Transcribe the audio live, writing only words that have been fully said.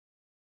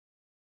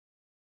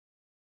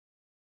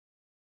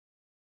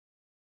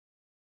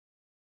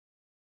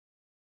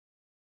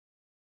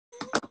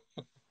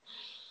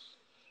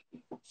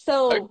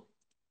Oh, So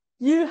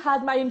you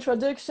had my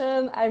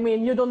introduction. I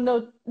mean, you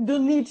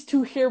don't need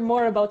to hear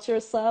more about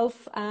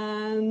yourself.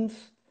 And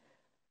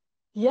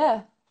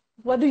yeah,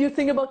 what do you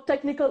think about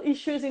technical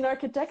issues in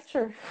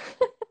architecture?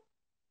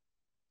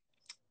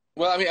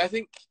 well, I mean, I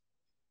think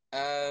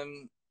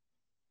um,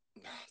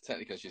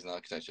 technical issues in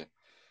architecture.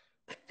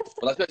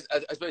 Well,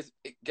 I suppose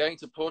going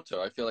to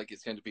Porto, I feel like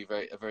it's going to be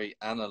a very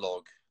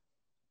analog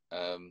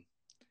um,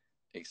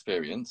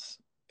 experience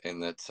in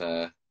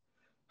that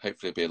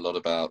hopefully it'll be a lot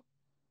about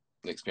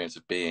the experience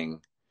of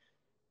being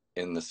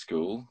in the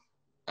school,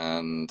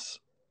 and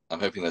I'm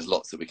hoping there's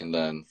lots that we can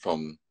learn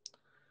from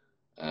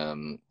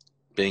um,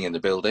 being in the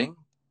building,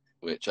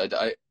 which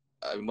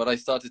what I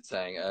started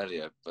saying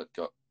earlier but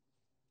got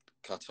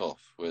cut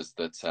off was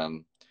that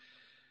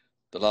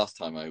the last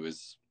time I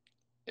was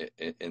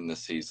in the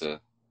Caesar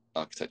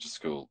Architecture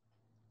School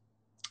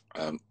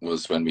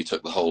was when we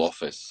took the whole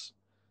office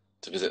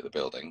to visit the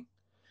building,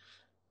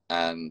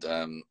 and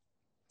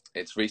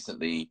it's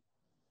recently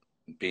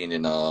been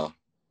in our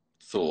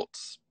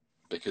thoughts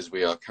because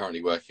we are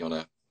currently working on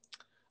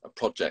a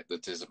project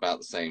that is about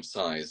the same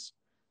size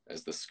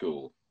as the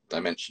school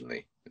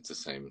dimensionally. It's the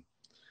same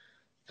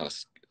kind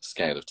of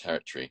scale of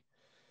territory.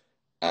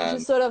 And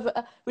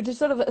Which is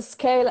sort of a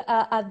scale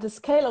at the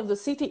scale of the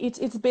city.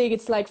 It's big.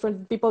 It's like for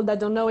people that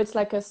don't know, it's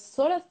like a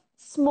sort of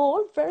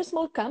small, very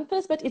small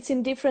campus, but it's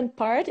in different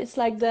parts. It's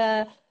like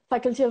the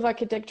Faculty of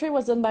Architecture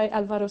was done by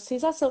Alvaro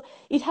Siza, so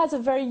it has a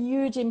very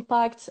huge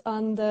impact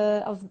on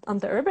on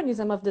the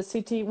urbanism of the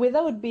city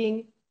without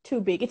being too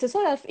big. It's a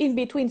sort of in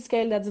between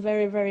scale that's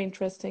very very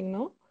interesting,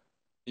 no?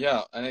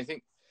 yeah, and I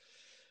think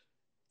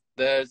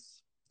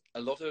there's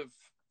a lot of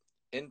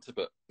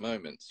intimate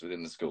moments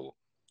within the school.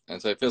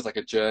 And so it feels like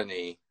a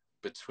journey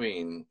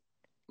between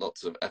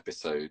lots of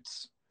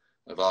episodes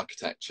of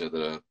architecture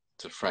that are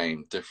to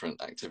frame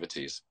different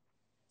activities.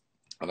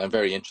 And I'm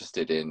very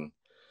interested in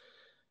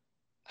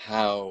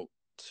how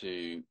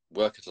to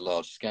work at a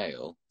large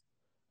scale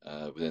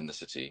within the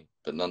city,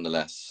 but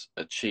nonetheless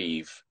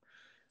achieve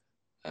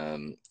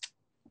um,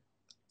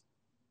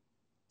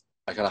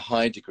 a kind of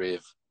high degree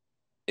of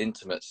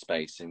intimate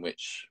space in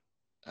which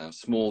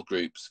small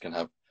groups can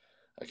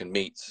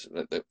meet,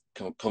 that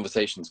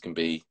conversations can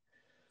be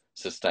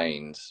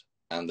sustained,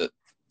 and that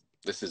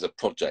this is a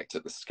project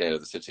at the scale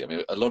of the city. I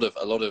mean, a lot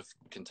of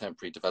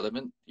contemporary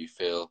development you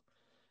feel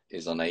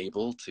is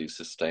unable to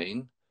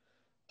sustain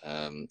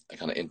a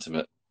kind of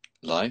intimate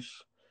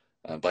life.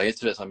 By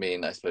intimate, I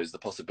mean, I suppose, the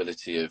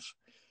possibility of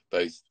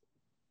both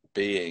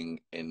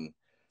being in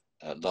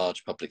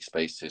large public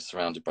spaces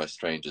surrounded by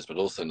strangers, but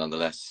also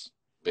nonetheless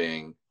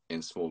being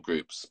in small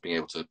groups, being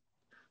able to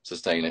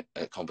sustain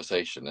a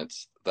conversation.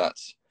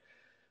 That's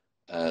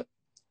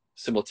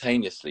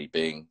simultaneously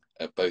being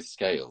at both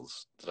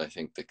scales that I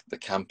think the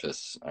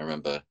campus, I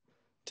remember,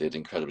 did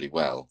incredibly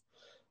well.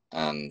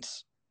 And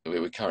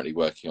we're currently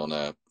working on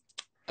a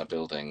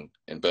building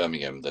in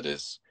Birmingham that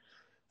is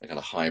a kind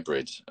of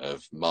hybrid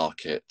of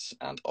market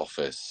and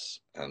office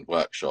and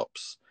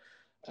workshops,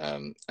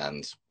 and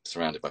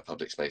surrounded by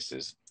public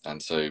spaces.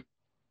 And so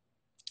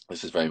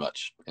this is very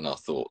much in our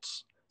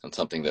thoughts and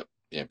something that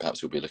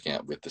perhaps we'll be looking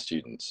at with the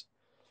students.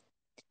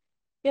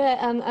 Yeah,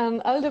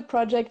 and all the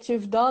projects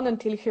you've done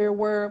until here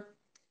were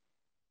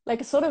like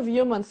a sort of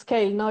human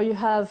scale. Now you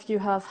have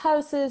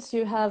houses,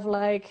 you have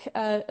like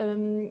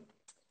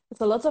it's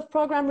a lot of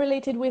program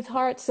related with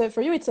art. So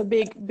for you, it's a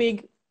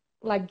big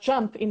like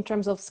jump in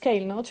terms of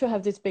scale, no, to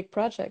have this big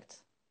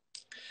project.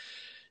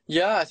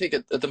 Yeah, I think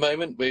at the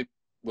moment we're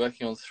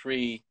working on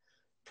three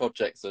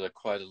projects that are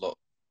quite a lot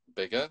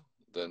bigger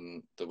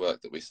than the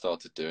work that we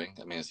started doing.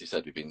 I mean, as you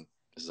said,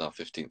 this is our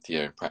 15th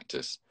year in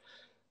practice,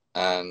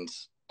 and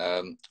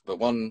but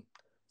one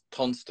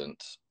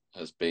constant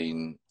has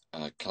been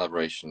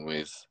collaboration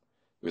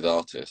with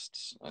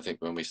artists. I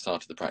think when we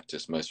started the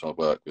practice, most of our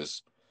work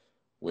was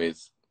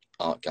with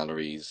art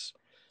galleries,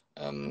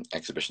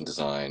 exhibition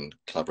design,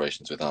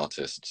 collaborations with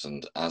artists,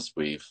 and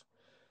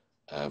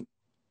um,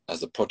 as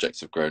the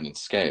projects have grown in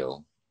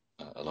scale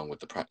along with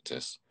the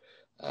practice,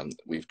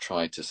 we've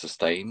tried to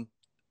sustain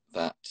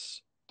that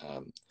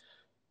um,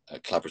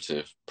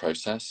 collaborative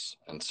process.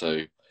 And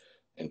so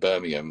in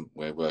Birmingham,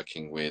 we're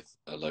working with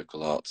a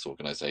local arts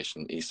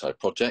organisation, Eastside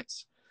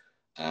Projects,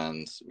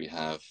 and we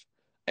have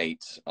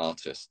 8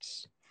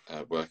 artists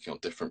working on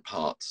different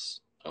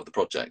parts of the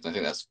project. I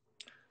think that's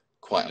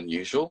quite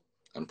unusual,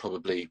 and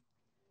probably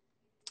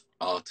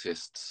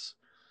artists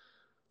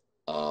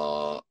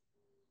are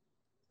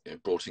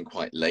brought in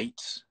quite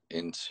late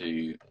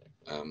into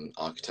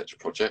architecture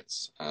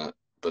projects,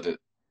 but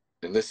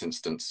in this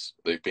instance,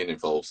 they've been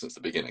involved since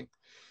the beginning.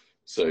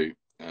 So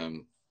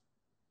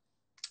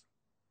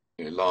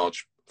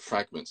large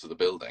fragments of the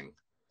building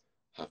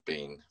have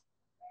been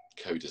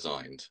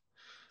co-designed,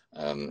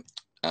 and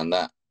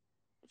that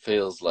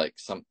feels like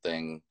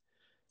something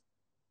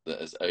that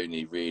has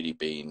only really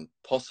been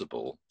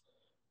possible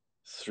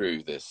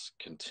through this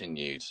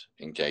continued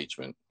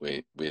engagement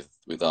with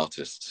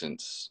artists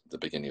since the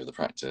beginning of the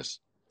practice.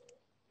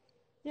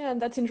 Yeah,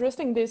 and that's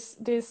interesting.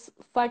 This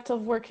fact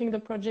of working the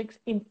project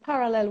in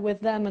parallel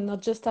with them and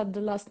not just at the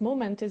last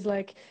moment is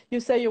like you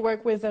say you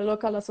work with a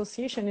local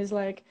association is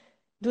like,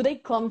 do they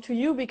come to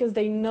you because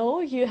they know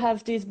you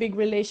have this big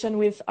relation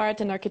with art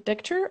and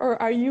architecture,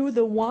 or are you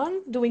the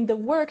one doing the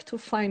work to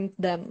find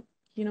them?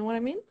 You know what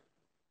I mean?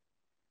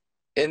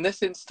 In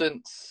this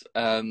instance,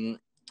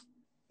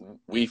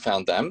 we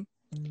found them,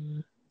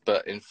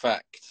 but in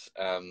fact,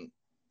 I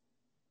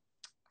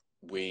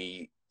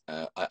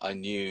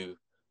knew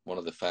one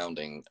of the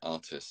founding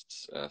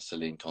artists,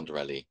 Celine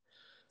Condorelli,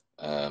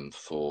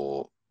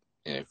 for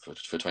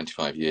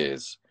 25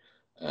 years.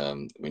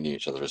 We knew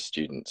each other as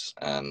students,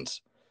 and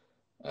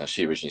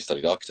she originally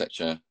studied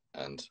architecture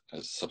and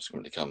has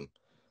subsequently become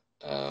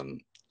a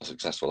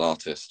successful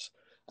artist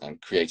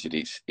and created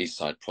East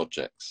Side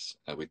projects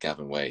with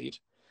Gavin Wade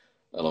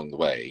along the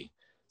way.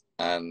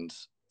 And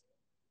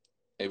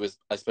it was,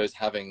 I suppose,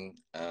 having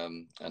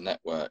a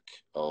network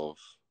of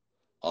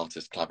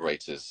artist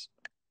collaborators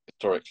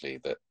historically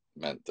that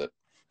meant that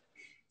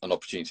an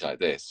opportunity like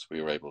this,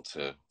 we were able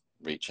to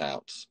reach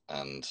out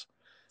and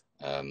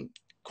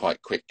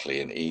quite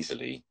quickly and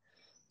easily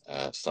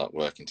start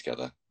working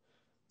together.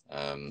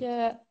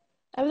 Yeah,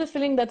 I have the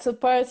feeling that's a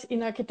part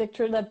in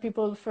architecture that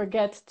people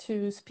forget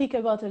to speak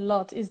about a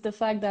lot is the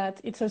fact that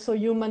it's also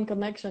human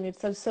connection.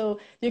 It's also,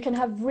 you can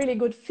have really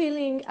good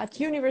feeling at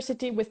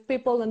university with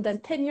people and then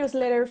 10 years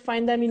later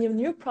find them in a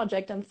new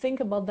project and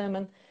think about them.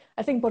 And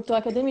I think Porto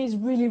Academy is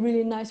really,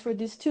 really nice for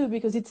this too,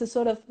 because it's a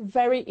sort of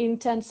very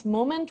intense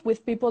moment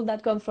with people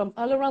that come from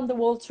all around the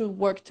world to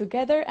work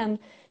together. And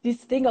this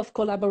thing of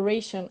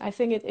collaboration, I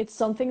think it's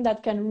something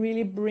that can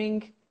really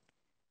bring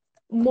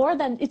more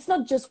than it's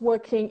not just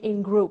working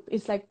in group,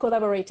 it's like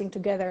collaborating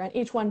together and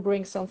each one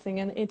brings something,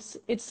 and it's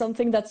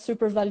something that's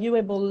super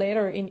valuable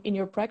later in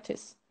your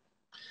practice.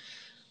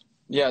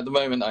 Yeah, at the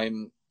moment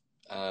I'm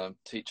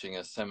teaching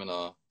a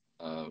seminar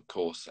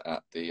course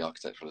at the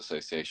Architectural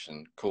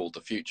Association called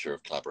The Future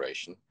of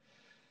Collaboration,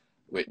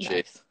 which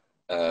Nice.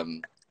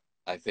 is,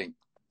 I think,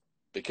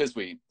 because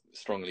we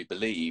strongly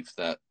believe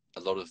that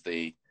a lot of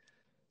the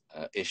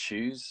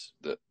issues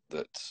that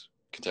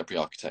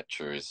contemporary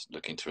architecture is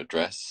looking to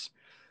address,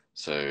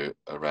 so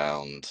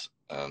around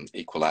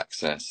equal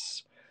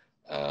access,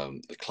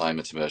 the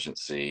climate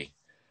emergency,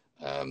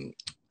 a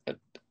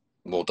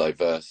more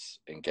diverse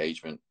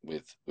engagement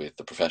with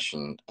the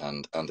profession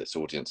and its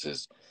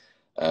audiences,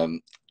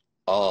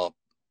 are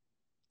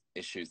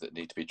issues that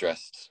need to be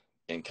addressed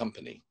in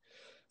company,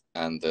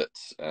 and that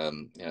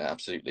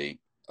absolutely,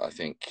 I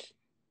think,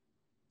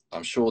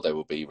 I'm sure there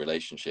will be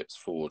relationships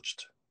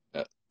forged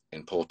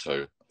in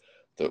Porto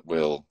that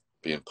will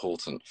be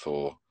important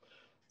for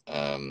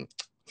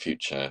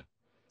future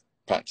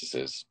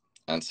practices.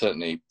 And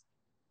certainly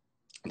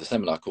the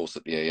seminar course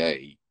at the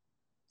AA,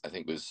 I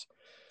think, was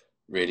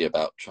really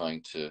about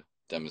trying to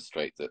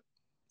demonstrate that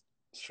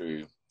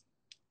through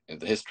in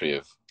the history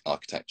of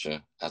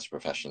architecture as a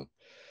profession,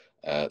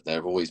 there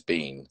have always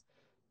been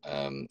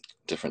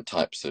different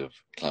types of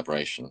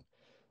collaboration.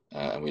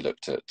 And we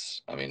looked at,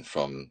 I mean,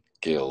 from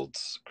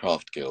guilds,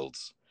 craft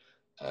guilds,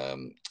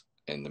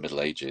 in the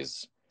Middle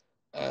Ages,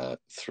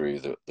 through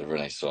the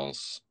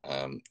Renaissance,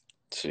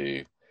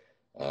 to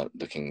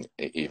looking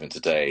even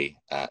today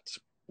at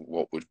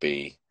what would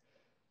be,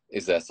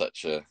 is there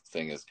such a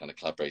thing as kind of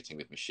collaborating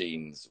with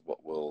machines?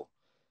 What will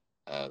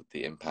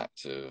the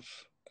impact of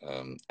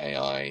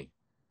AI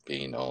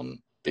be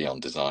on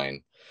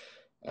design?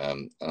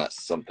 And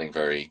that's something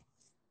very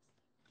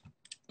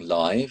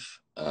live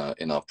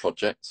in our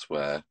projects,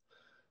 where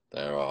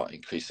there are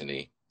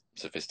increasingly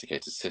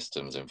sophisticated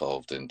systems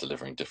involved in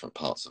delivering different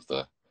parts of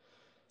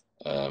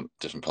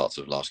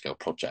large-scale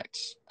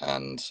projects.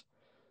 And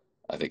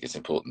I think it's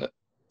important that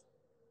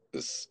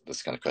this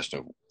kind of question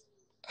of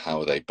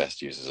how are they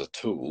best used as a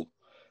tool,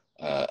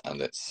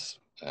 and it's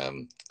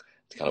kind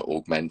of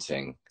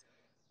augmenting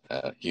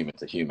human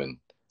to human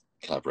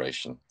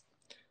collaboration.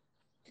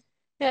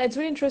 Yeah, it's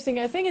really interesting.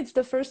 I think it's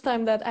the first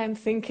time that I'm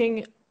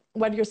thinking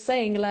what you're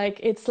saying.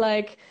 Like, it's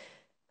like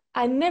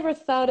I never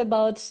thought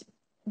about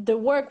the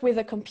work with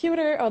a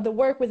computer or the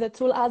work with a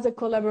tool as a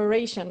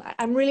collaboration.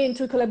 I'm really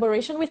into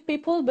collaboration with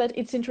people, but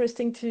it's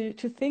interesting to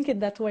think it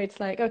that way. It's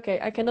like, okay,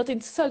 I cannot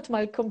insult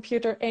my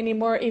computer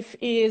anymore if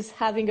he is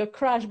having a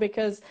crash,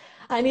 because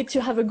I need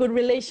to have a good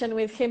relation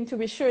with him to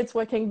be sure it's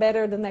working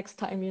better the next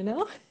time, you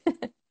know?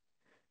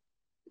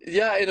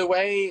 Yeah, in a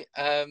way,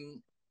 I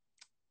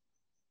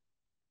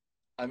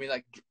mean,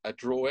 like a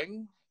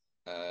drawing,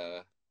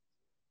 I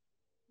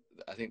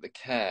think the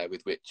care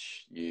with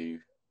which you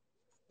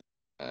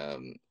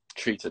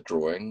treat a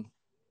drawing,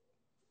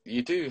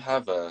 you do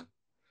have a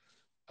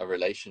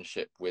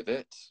relationship with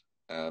it.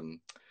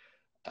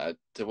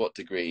 To what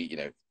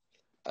degree,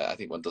 I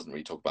think one doesn't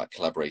really talk about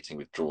collaborating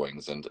with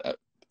drawings, and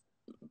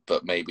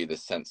but maybe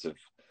this sense of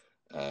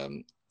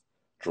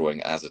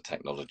drawing as a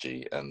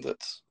technology, and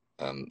that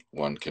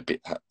one could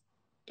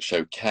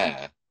show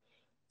care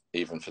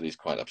even for these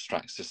quite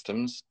abstract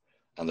systems,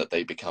 and that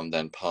they become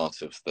then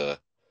part of the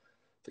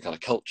kind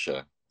of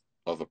culture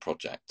of a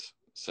project.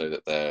 so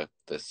that they're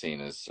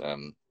seen as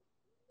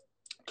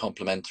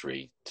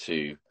complementary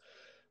to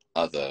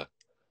other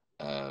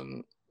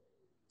the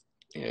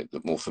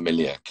more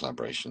familiar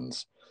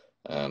collaborations,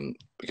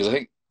 because I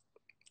think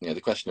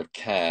the question of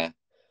care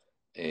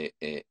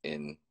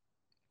in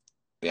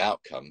the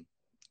outcome,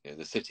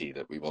 the city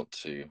that we want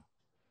to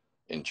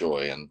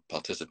enjoy and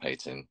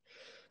participate in,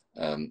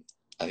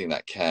 I think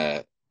that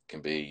care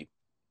can be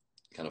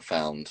kind of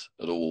found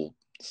at all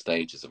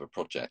stages of a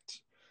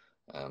project,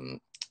 and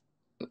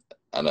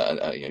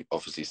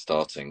obviously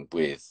starting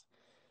with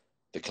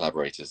the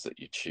collaborators that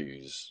you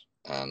choose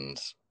and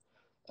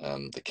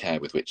the care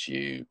with which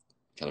you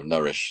kind of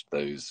nourish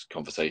those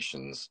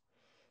conversations.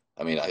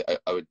 I mean,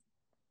 I would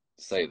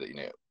say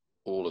that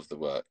all of the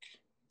work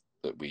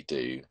that we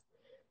do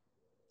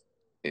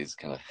is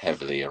kind of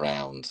heavily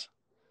around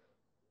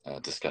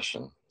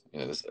discussion.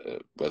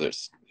 Whether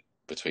it's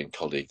between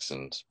colleagues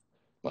and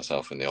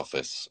myself in the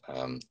office,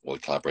 or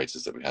the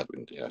collaborators that we had,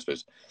 I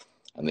suppose,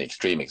 and the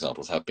extreme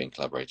examples have been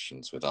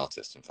collaborations with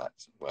artists, in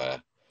fact,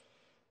 where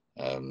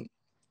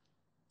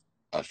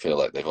I feel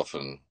like they've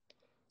often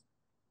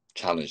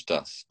challenged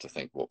us to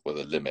think what were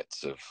the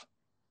limits of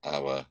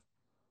our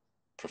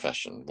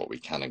profession, what we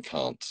can and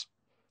can't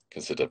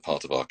consider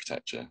part of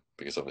architecture,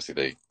 because obviously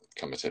they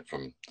come at it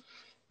from,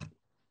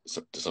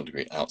 to some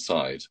degree,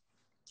 outside,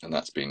 and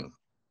that's been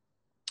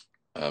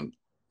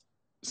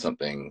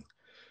something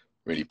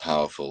really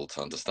powerful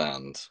to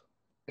understand,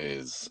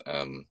 is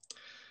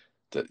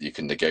that you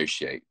can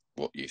negotiate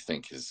what you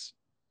think is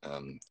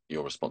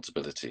your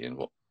responsibility and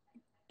what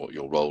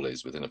your role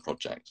is within a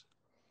project.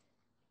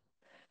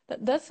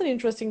 That's an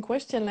interesting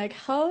question. Like,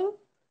 how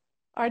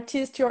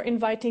artists you're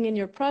inviting in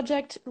your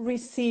project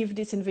receive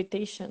this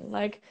invitation?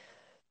 Like,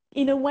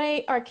 in a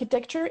way,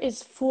 architecture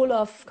is full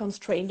of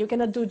constraint. You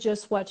cannot do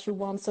just what you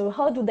want. So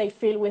how do they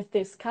feel with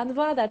this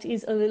canvas that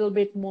is a little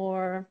bit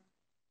more,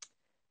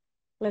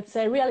 let's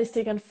say,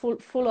 realistic and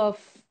full of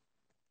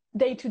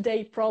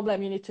day-to-day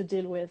problem you need to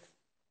deal with?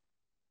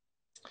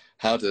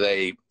 How do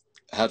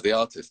the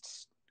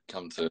artists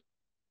come to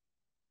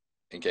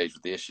engage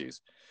with the issues?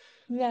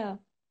 Yeah.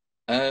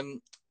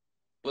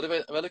 Well,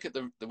 if I look at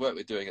the work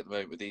we're doing at the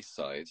moment with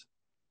Eastside,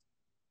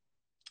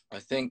 I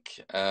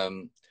think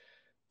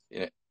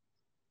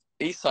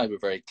Eastside were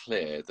very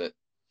clear that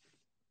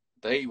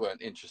they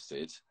weren't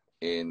interested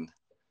in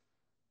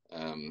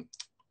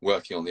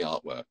working on the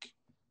artwork.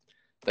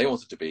 They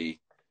wanted to be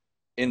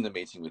in the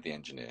meeting with the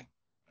engineer.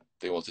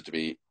 They wanted to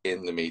be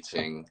in the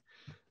meeting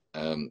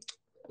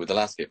with the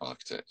landscape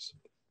architects.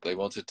 They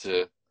wanted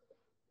to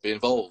be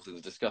involved in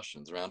the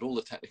discussions around all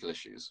the technical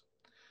issues,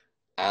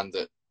 and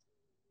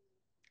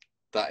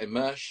that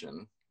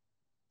immersion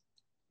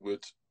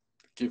would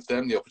give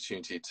them the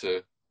opportunity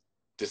to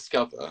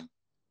discover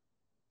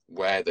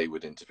where they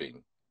would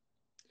intervene.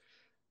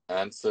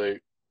 And so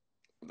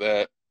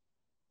the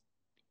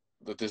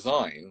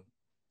design,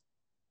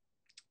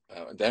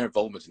 their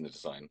involvement in the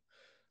design,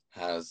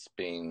 has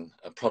been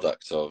a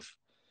product of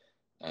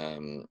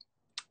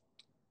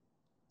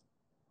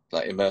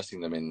like immersing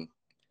them in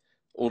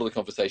all of the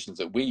conversations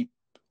that we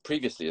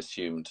previously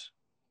assumed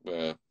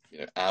were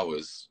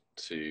hours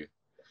to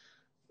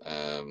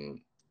kind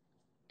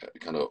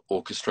of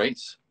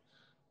orchestrate,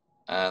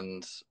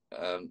 and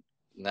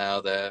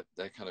now they're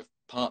kind of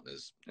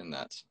partners in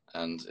that,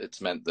 and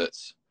it's meant that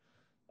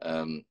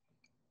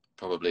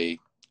probably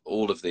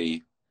all of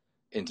the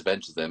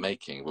interventions they're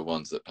making were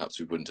ones that perhaps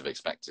we wouldn't have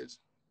expected.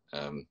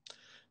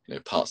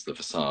 Parts of the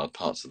facade,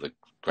 parts of the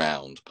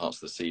ground, parts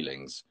of the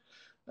ceilings,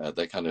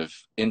 they're kind of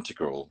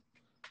integral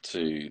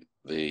to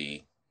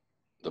the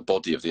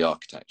body of the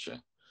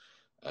architecture,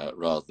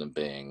 rather than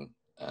being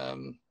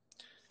kind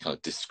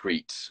of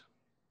discrete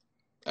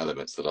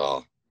elements that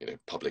are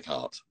public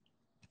art.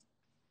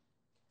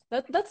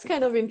 That's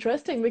kind of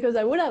interesting, because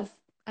I would have,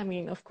 I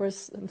mean, of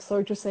course, I'm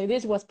sorry to say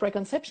this was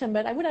preconception,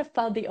 but I would have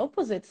thought the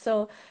opposite.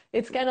 So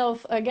it's kind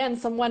of, again,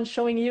 someone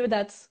showing you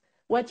that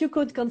what you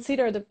could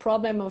consider the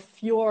problem of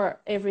your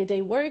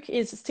everyday work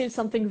is still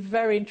something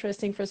very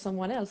interesting for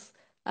someone else.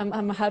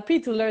 I'm happy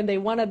to learn they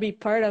want to be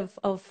part of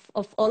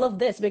all of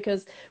this,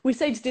 because we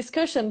say it's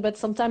discussion, but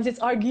sometimes it's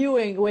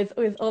arguing with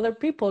other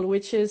people,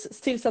 which is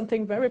still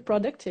something very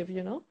productive,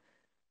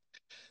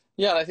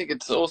 Yeah, I think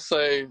it's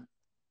also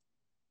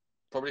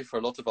probably for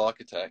a lot of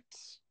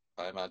architects,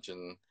 I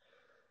imagine,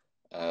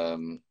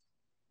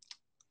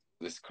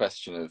 this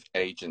question of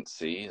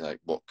agency, like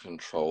what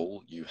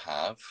control you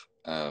have,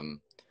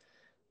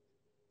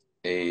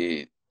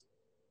 it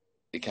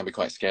can be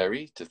quite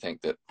scary to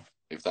think that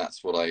if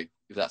that's what I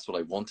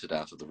wanted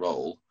out of the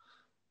role,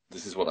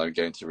 this is what I'm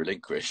going to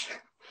relinquish.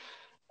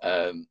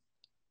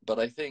 But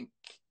I think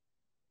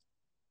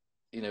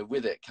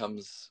with it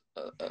comes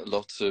a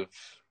lot of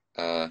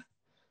I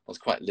was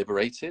quite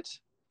liberated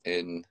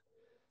in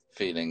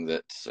feeling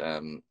that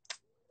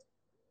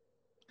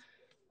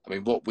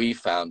what we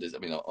found is,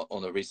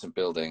 on a recent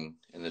building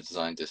in the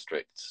design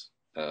district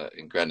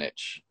in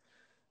Greenwich,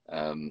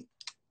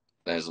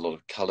 there's a lot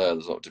of color,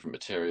 there's a lot of different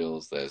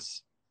materials,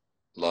 there's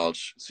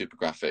large super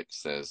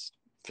graphics, there's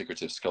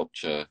figurative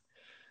sculpture,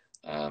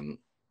 And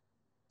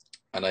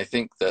I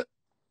think that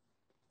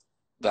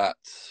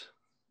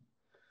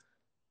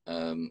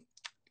kind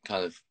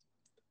of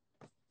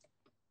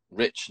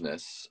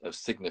richness of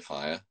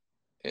signifier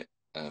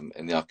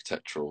in the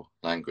architectural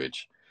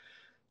language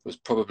was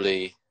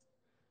probably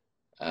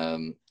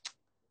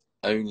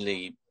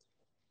only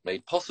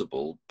made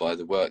possible by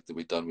the work that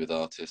we've done with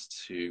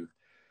artists who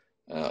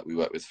we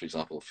work with, for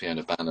example,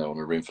 Fiona Banner on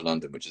A Room for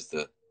London, which is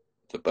the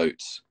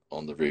boat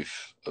on the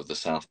roof of the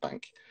South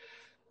Bank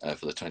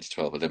for the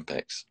 2012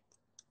 Olympics.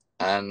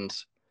 And,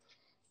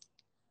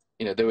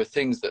 you know, there were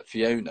things that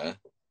Fiona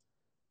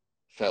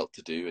felt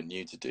to do and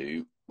knew to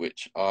do,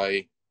 which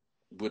I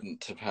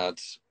wouldn't have had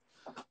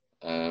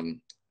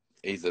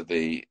either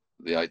the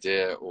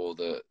idea or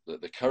the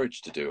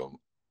courage to do.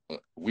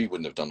 We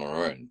wouldn't have done on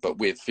our own. But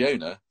with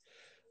Fiona,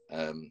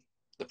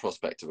 the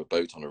prospect of a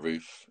boat on a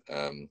roof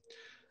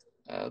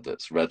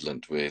that's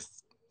redolent with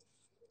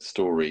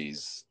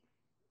stories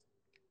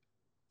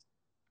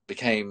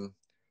became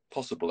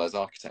possible as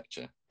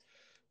architecture.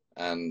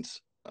 And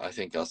I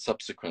think our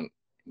subsequent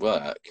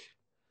work,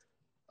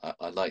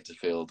 I'd like to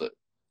feel that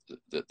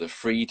the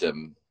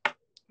freedom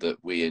that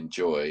we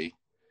enjoy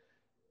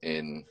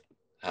in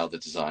how the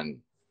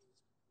design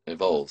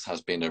evolves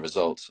has been a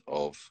result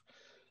of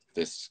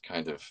this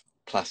kind of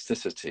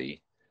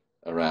plasticity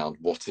around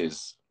what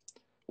is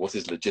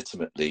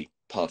legitimately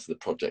part of the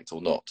project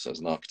or not as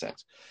an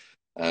architect.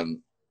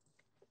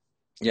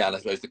 Yeah, and I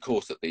suppose the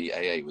course at the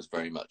AA was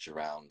very much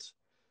around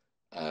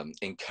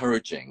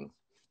encouraging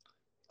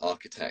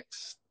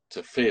architects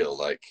to feel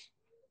like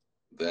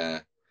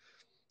their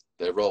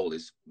role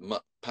is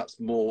perhaps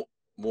more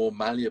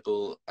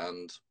malleable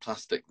and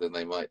plastic than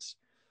they might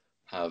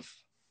have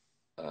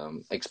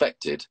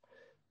expected,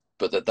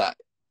 but that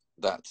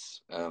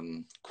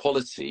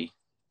quality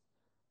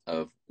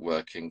of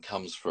working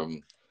comes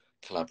from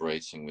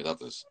collaborating with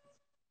others.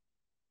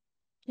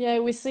 Yeah,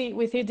 we see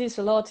this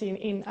a lot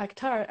in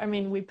Aguiar. I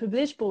mean, we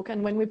publish book,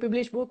 and when we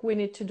publish book, we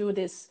need to do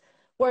this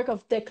work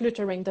of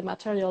decluttering the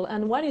material.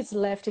 And what is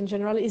left in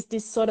general is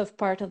this sort of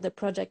part of the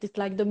project. It's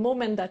like the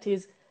moment that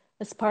is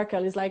a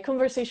sparkle, is like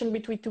conversation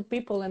between two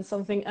people and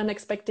something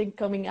unexpected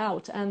coming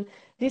out. And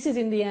this is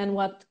in the end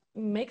what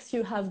makes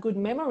you have good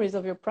memories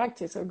of your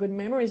practice or good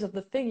memories of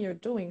the thing you're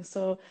doing.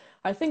 So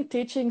I think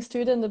teaching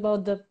students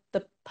about the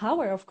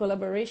power of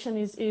collaboration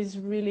is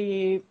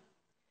really,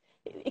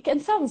 it can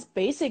sound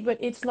basic, but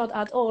it's not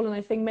at all. And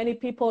I think many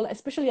people,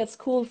 especially at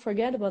school,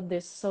 forget about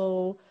this.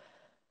 So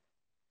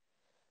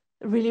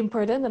really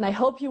important. And I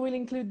hope you will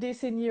include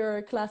this in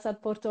your class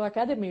at Porto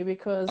Academy,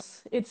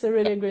 because it's a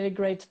really, really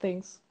great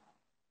thing.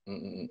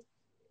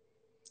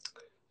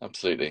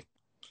 Absolutely.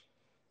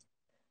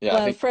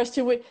 Yeah, well, first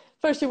you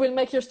will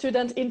make your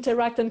students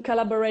interact and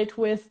collaborate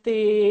with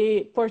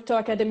the Porto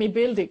Academy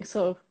building.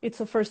 So it's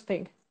the first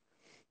thing.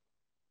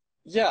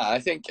 Yeah, I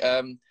think,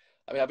 I mean,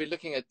 I've been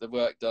looking at the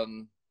work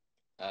done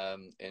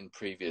in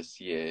previous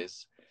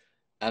years,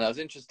 and I was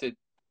interested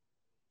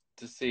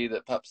to see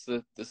that perhaps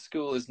the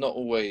school is not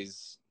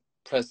always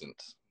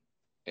present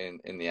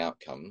in the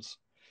outcomes.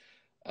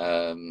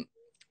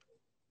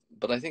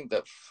 But I think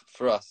that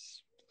for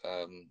us,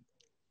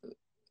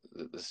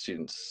 the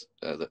students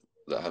that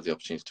have the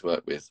opportunity to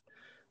work with,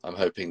 I'm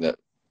hoping that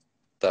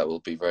will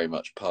be very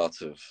much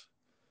part of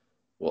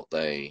what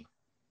they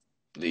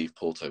leave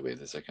Porto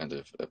with, is a kind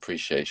of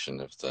appreciation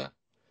of the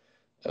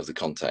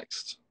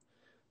context,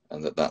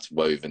 and that's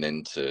woven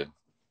into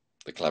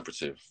the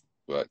collaborative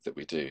work that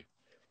we do.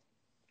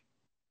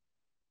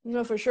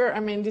 No, for sure.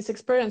 I mean, this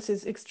experience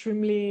is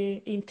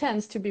extremely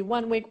intense. To be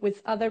 1 week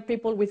with other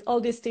people, with all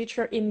these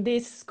teachers in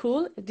this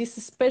school, this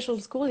special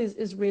school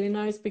is really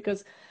nice,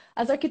 because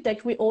as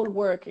architect, we all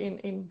work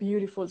in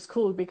beautiful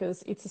school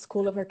because it's a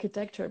school of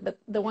architecture. But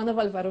the one of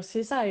Alvaro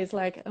Sisa is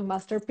like a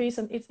masterpiece,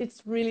 and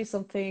it's really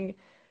something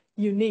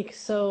unique.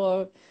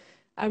 So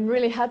I'm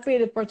really happy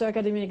that Porto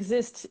Academy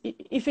exists.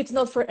 If it's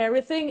not for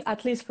everything,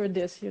 at least for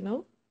this, you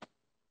know?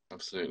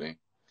 Absolutely.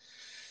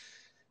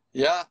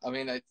 Yeah, I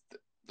mean,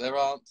 there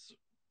aren't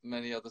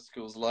many other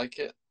schools like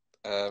it.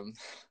 I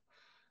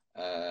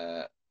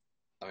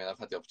mean, I've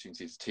had the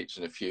opportunity to teach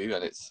in a few,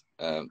 and it's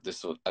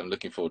I'm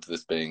looking forward to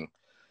this being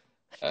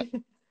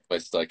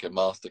almost like a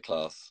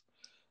masterclass.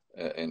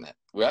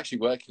 We're actually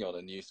working on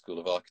a new school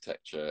of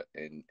architecture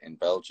in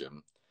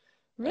Belgium.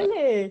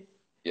 Really?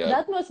 Yeah.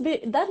 That must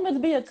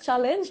be a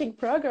challenging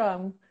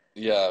program.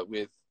 Yeah,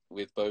 with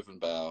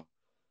Bovenbouw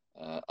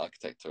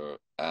architecture,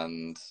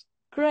 and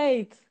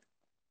great.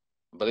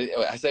 But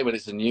I say when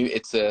it's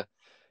a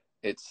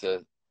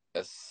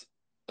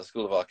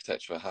school of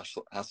architecture at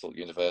Hasselt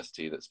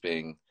University that's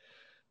being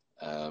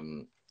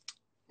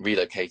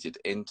relocated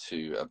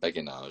into a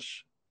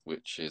beguinage,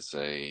 which is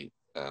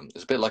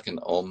it's a bit like an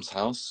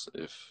almshouse,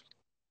 if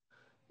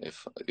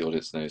the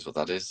audience knows what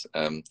that is.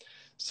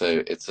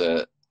 So it's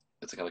a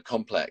kind of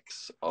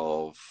complex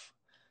of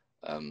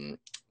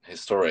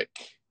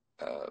historic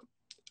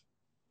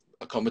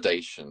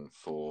accommodation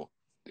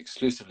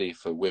exclusively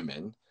for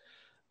women,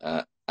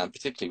 and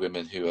particularly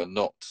women who are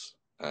not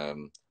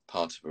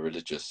part of a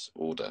religious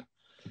order.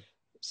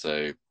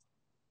 So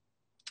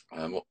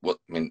what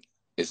I mean,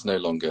 it's no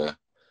longer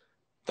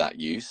that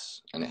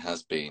use, and it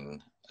has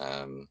been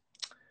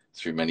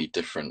through many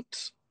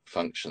different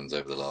functions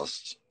over the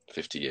last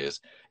 50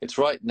 years. It's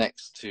right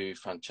next to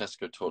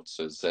Francesco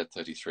Torza's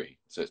Z33,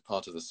 so it's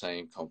part of the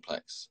same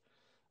complex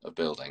of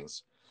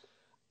buildings.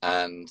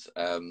 And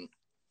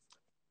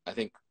I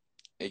think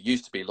it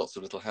used to be lots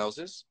of little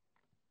houses,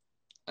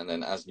 and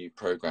then as new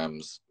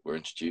programs were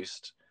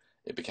introduced,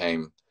 it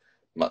became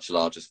much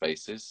larger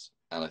spaces.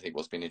 And I think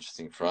what's been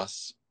interesting for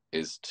us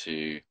is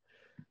to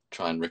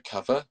try and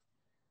recover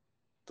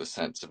the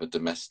sense of a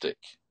domestic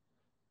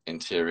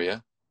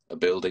interior, a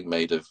building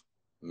made of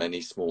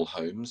many small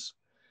homes,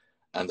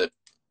 and that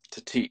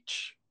to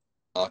teach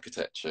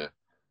architecture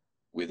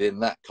within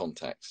that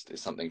context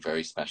is something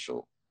very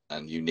special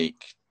and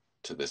unique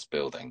to this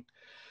building.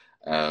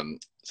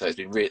 So it's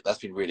been that's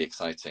been really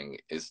exciting,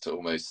 is to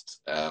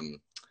almost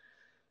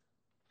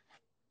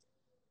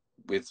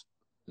with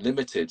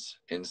limited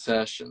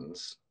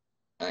insertions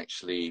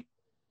actually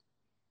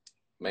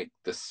make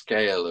the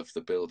scale of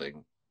the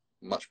building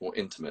much more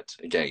intimate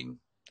again,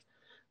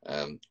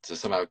 to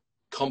somehow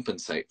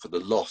compensate for the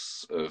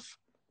loss of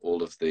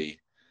all of the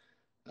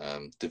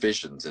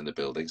divisions in the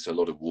building. So a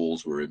lot of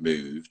walls were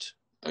removed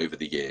over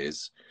the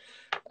years,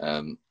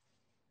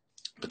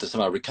 but to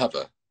somehow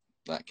recover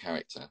that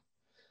character.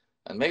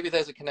 And maybe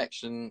there's a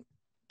connection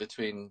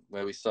between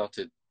where we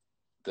started,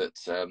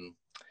 that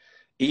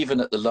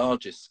even at the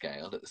largest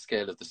scale, at the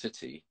scale of the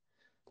city,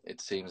 it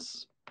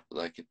seems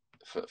like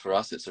for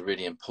us it's a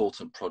really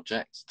important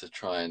project to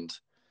try and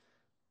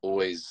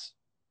always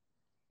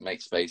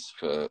make space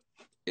for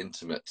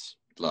intimate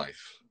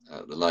life,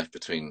 the life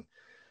between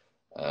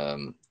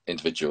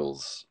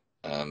individuals,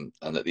 and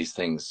that these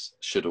things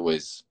should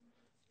always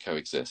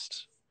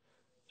coexist.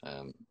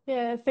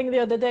 Yeah, I think the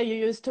other day you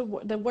used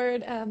the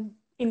word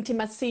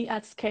intimacy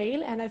at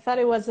scale, and I thought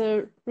it was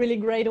a really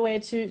great way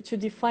to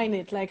define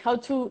it, like how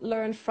to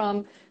learn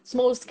from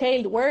small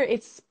scale where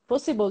it's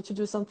possible to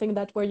do something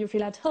that where you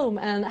feel at home,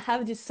 and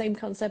have this same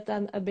concept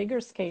on a bigger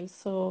scale.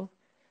 So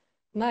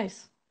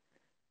nice.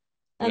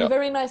 And Yeah.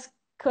 very nice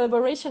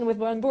collaboration with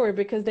Walder,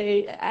 because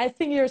I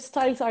think your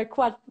styles are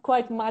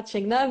quite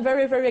matching. Now I'm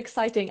very, very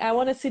exciting. I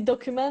want to see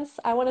documents.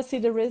 I want to see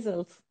the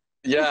results.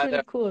 Yeah, It's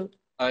really cool.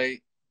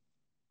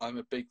 I'm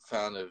a big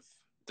fan of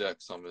Dirk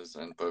Sommers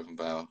and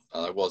Bovenbauer,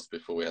 and I was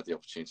before we had the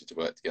opportunity to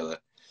work together.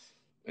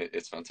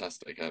 It's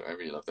fantastic. I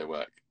really love their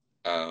work.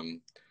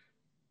 And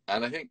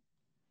I think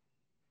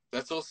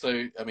that's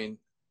also, I mean,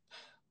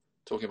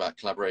 talking about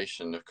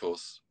collaboration, of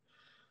course,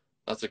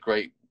 that's a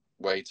great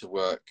way to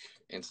work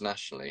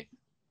internationally,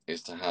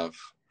 is to have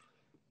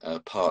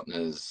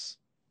partners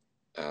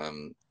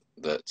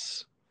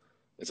that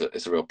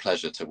it's a real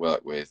pleasure to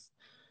work with.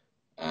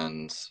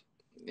 And,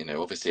 you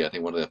know, obviously I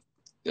think one of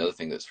the other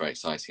thing that's very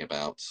exciting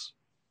about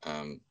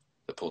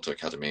the Porto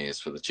Academy is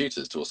for the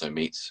tutors to also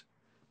meet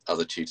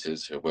other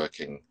tutors who are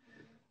working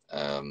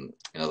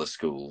in other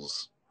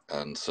schools.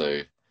 And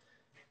so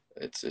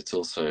it's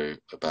also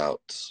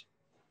about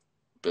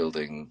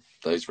building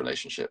those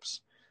relationships.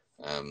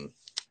 And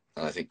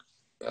I think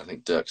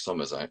Dirk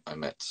Sommers I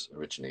met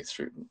originally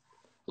through,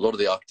 a lot of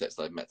the architects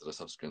that I've met that I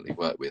subsequently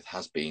worked with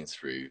has been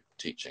through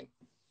teaching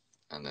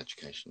and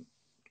education.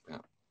 Yeah.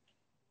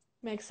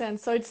 Makes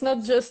sense. So it's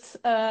not just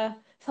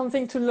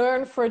something to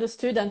learn for the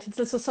student, it's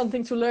also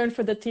something to learn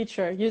for the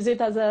teacher. Use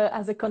it as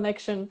a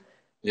connection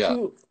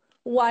to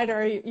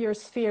wider your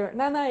sphere.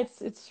 No,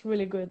 it's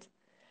really good.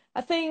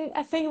 I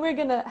think we're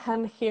gonna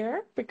end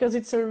here, because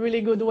it's a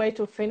really good way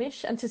to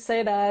finish, and to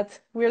say that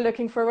we're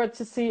looking forward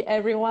to see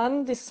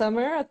everyone this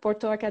summer at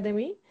Porto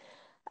Academy.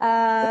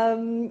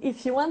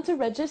 If you want to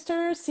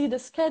register, see the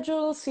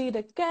schedule, see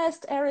the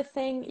guest,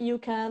 everything, you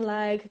can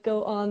like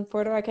go on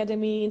Porto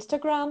Academy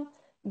Instagram,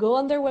 go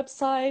on their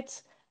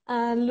website,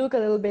 and look a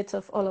little bit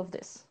of all of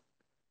this.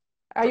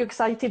 Are you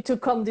excited to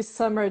come this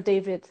summer,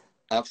 David?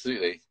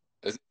 Absolutely.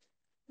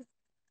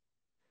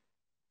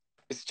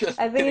 It's just,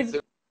 I think it's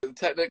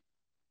technical.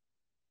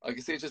 I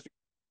can see it just.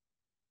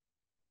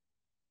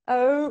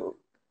 Oh,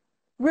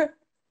 we're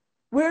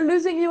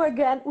losing you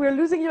again. We're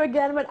losing you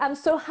again, but I'm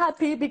so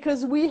happy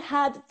because we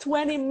had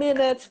 20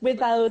 minutes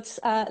without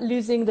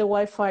losing the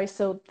Wi-Fi,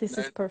 so this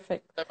is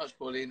perfect. Thank you so much,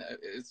 Pauline.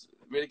 It's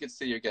really good to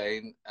see you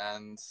again,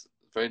 and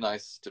very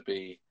nice to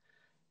be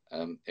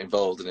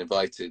involved and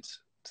invited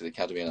to the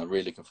Academy, and I'm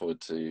really looking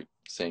forward to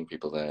seeing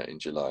people there in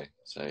July.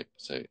 So.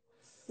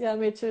 Yeah,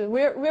 me too.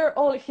 We're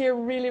all here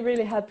really,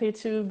 really happy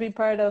to be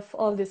part of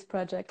all this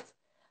project.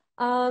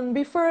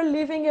 Before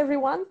leaving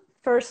everyone,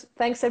 first,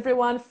 thanks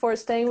everyone for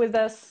staying with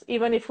us,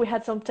 even if we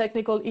had some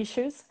technical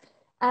issues.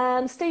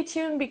 And stay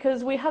tuned,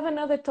 because we have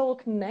another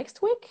talk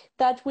next week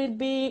that will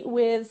be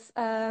with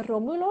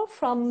Romullo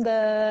from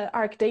the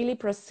Arc Daily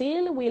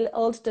Brazil. We'll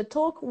hold the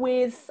talk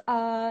with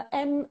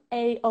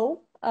MAO,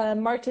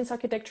 Martin's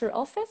Architecture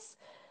Office.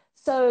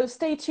 So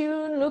stay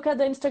tuned, look at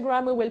the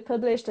Instagram, we will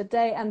publish the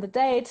day and the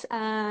date,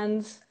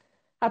 and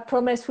I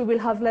promise we will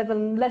have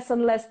less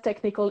and less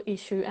technical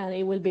issue, and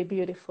it will be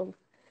beautiful.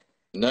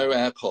 No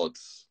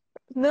AirPods.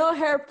 No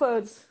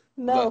AirPods.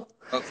 No.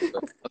 That's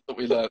what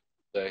we learned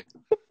today.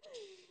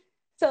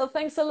 So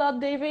thanks a lot,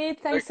 David.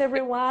 Thanks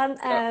everyone,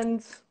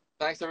 and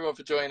thanks everyone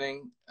for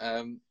joining.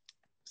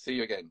 See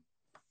you again.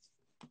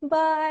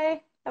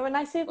 Bye. Have a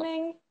nice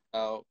evening.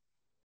 Ciao.